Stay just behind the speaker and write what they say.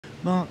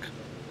Mark,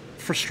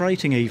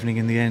 frustrating evening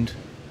in the end.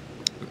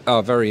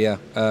 Oh, very, yeah.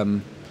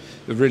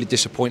 A really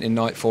disappointing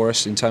night for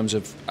us in terms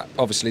of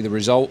obviously the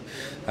result.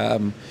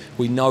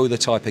 We know the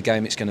type of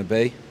game it's going to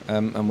be,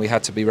 and we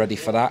had to be ready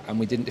for that. And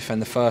we didn't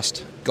defend the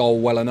first goal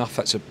well enough.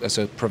 That's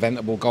a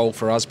preventable goal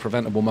for us,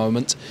 preventable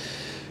moment.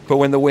 But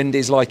when the wind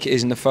is like it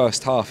is in the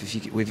first half,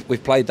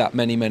 we've played that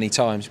many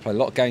times. We played a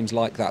lot of games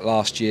like that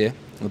last year.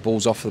 The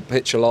ball's off the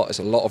pitch a lot. There's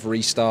a lot of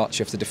restarts.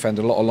 You have to defend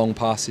a lot of long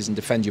passes and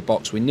defend your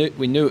box. We knew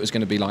it was going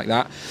to be like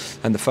that.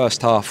 And the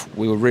first half,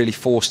 we were really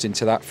forced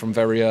into that from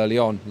very early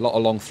on. A lot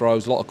of long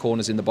throws, a lot of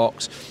corners in the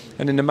box.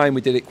 And in the main,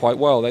 we did it quite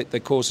well. They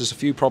caused us a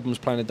few problems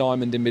playing a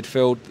diamond in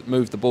midfield,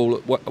 moved the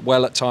ball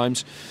well at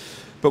times.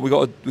 But we've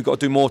got to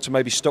do more to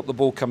maybe stop the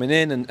ball coming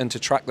in and to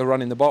track the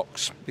run in the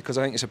box, because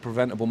I think it's a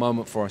preventable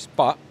moment for us.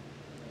 But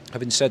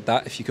having said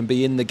that, if you can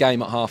be in the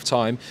game at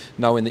half-time,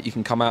 knowing that you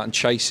can come out and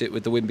chase it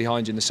with the wind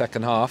behind you in the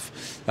second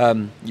half,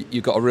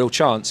 you've got a real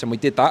chance. And we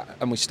did that,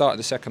 and we started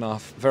the second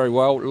half very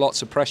well.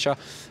 Lots of pressure,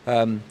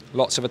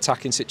 lots of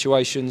attacking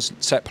situations,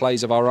 set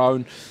plays of our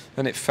own.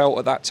 And it felt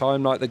at that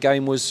time like the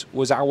game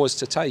was ours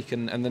to take,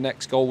 and the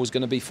next goal was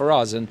going to be for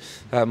us. And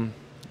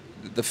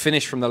the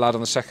finish from the lad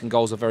on the second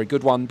goal is a very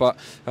good one, but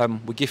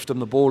we gift them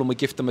the ball and we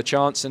gift them a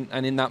chance,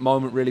 and in that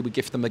moment really we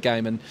gift them a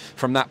game. And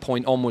from that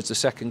point onwards, the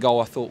second goal,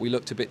 I thought we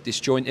looked a bit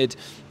disjointed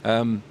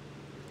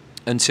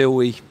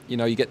until you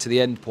get to the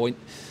end point.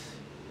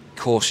 Of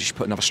course, you should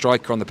put another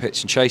striker on the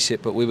pitch and chase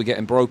it, but we were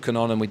getting broken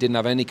on and we didn't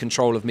have any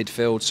control of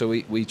midfield, so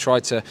we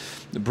tried to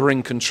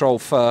bring control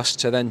first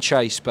to then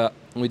chase, but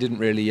we didn't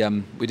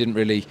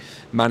really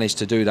manage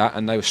to do that.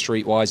 And they were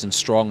streetwise and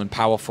strong and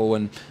powerful,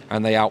 and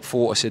they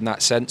outfought us in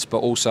that sense. But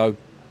also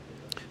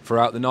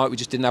throughout the night, we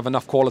just didn't have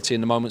enough quality in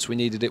the moments we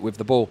needed it with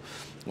the ball.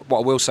 What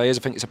I will say is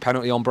I think it's a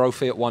penalty on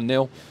Brophy at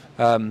 1-0.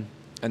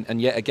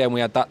 And yet again, we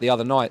had that the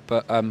other night,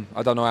 but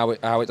I don't know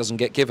how it doesn't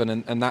get given,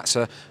 and that's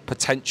a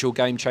potential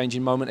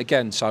game-changing moment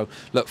again. So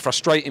look,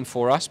 frustrating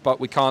for us, but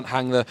we can't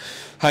hang the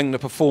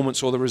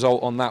performance or the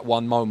result on that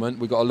one moment.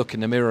 We've got to look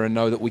in the mirror and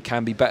know that we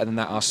can be better than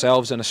that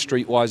ourselves, and a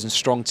streetwise and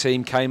strong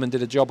team came and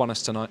did a job on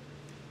us tonight.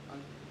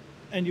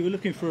 And you were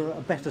looking for a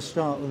better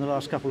start than the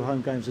last couple of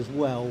home games as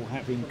well,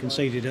 having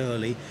conceded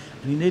early.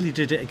 And you nearly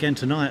did it again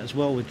tonight as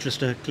well, with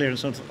just a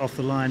clearance off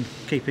the line,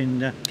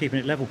 keeping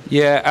it level.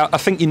 Yeah, I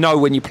think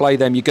when you play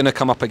them, you're going to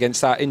come up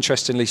against that.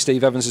 Interestingly,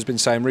 Steve Evans has been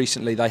saying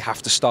recently they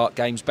have to start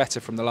games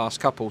better from the last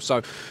couple.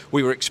 So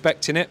we were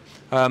expecting it.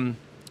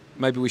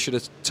 Maybe we should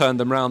have turned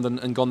them round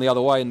and gone the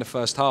other way in the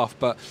first half.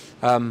 But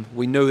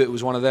we knew it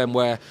was one of them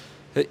where,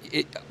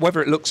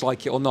 whether it looks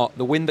like it or not,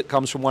 the wind that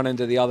comes from one end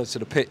to the other to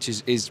the pitch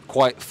is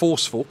quite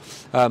forceful,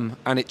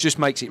 and it just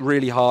makes it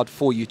really hard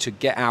for you to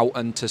get out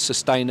and to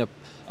sustain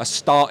a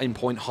starting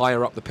point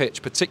higher up the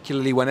pitch,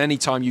 particularly when any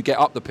time you get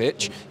up the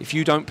pitch, if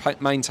you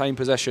don't maintain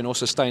possession or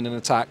sustain an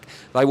attack,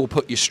 they will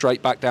put you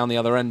straight back down the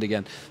other end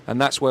again. And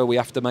that's where we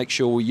have to make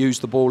sure we use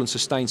the ball and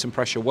sustain some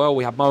pressure well.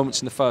 We had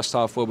moments in the first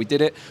half where we did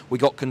it. We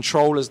got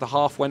control as the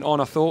half went on,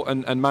 I thought,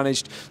 and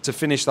managed to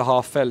finish the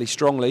half fairly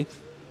strongly.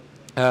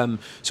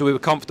 So we were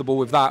comfortable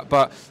with that,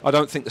 but I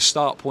don't think the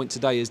start point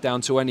today is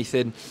down to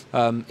anything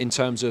in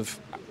terms of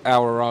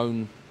our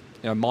own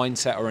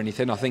mindset or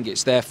anything. I think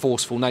it's their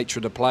forceful nature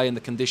of the play, and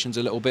the conditions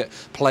a little bit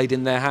played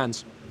in their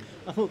hands.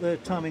 I thought the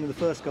timing of the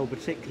first goal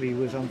particularly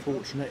was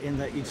unfortunate in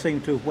that you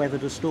seemed to have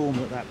weathered a storm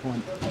at that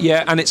point.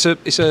 Yeah, and it's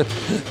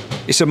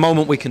a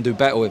moment we can do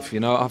better with.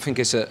 I think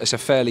it's a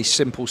fairly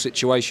simple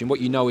situation.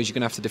 What you know is you're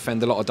going to have to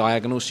defend a lot of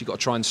diagonals, so you've got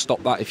to try and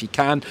stop that if you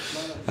can.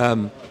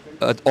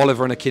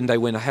 Oliver and Akinde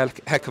win a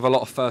heck of a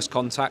lot of first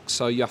contacts,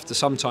 so you have to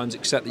sometimes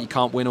accept that you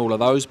can't win all of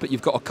those, but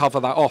you've got to cover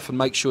that off and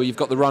make sure you've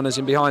got the runners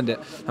in behind it,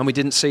 and we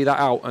didn't see that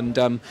out, and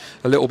a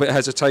little bit of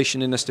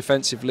hesitation in us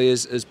defensively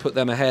has put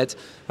them ahead,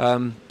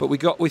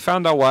 but we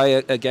found our way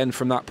again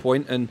from that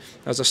point, and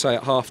as I say,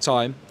 at half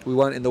time we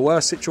weren't in the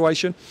worst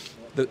situation.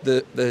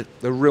 The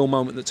real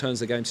moment that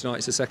turns the game tonight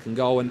is the second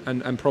goal,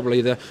 and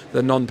probably the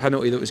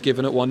non-penalty that was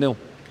given at 1-0.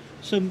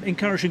 Some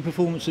encouraging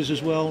performances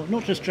as well,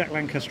 not just Jack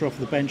Lancaster off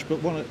the bench,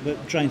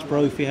 but James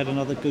Brophy had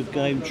another good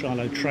game.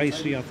 Shiloh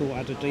Tracy, I thought,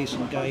 had a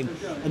decent game.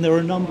 And there are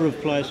a number of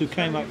players who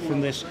came up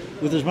from this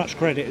with as much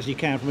credit as you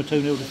can from a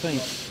 2-0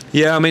 defeat.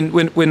 Yeah, I mean,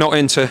 we're not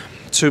into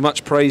too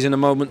much praise in a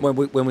moment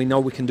when we know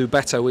we can do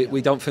better.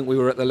 We don't think we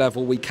were at the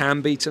level we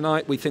can be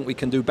tonight. We think we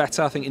can do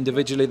better. I think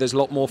individually there's a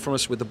lot more from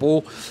us with the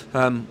ball.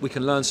 We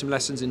can learn some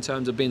lessons in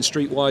terms of being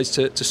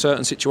streetwise to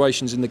certain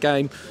situations in the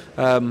game.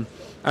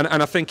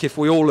 And I think if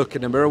we all look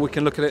in the mirror, we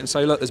can look at it and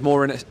say, look, there's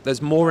more in it.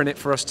 There's more in it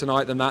for us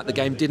tonight than that. The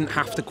game didn't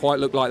have to quite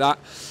look like that.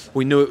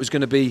 We knew it was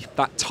going to be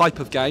that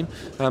type of game,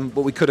 but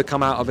we could have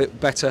come out of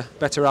it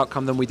better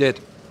outcome than we did.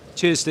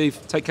 Cheers, Steve.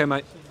 Take care,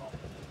 mate.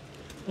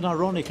 And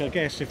ironic, I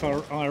guess, if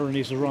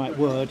irony is the right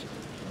word,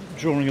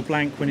 drawing a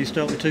blank when you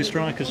start with two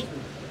strikers.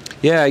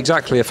 Yeah,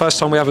 exactly. The first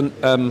time we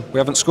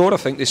haven't scored, I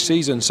think, this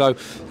season. So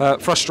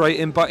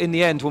frustrating. But in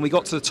the end, when we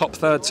got to the top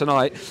third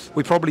tonight,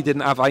 we probably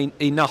didn't have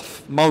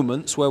enough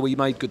moments where we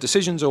made good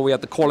decisions, or we had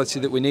the quality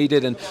that we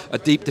needed, and a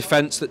deep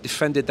defence that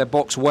defended their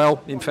box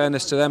well, in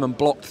fairness to them, and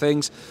blocked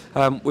things.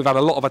 We've had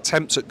a lot of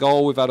attempts at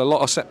goal. We've had a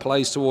lot of set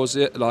plays towards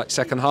it, like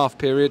second half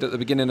period at the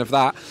beginning of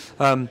that.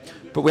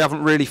 But we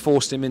haven't really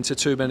forced him into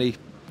too many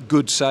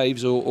good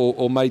saves,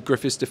 or made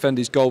Griffiths defend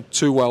his goal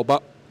too well.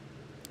 But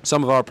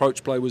some of our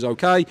approach play was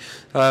okay.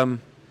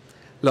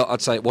 Look,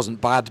 I'd say it wasn't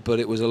bad, but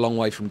it was a long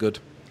way from good.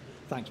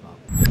 Thanks,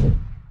 Mark.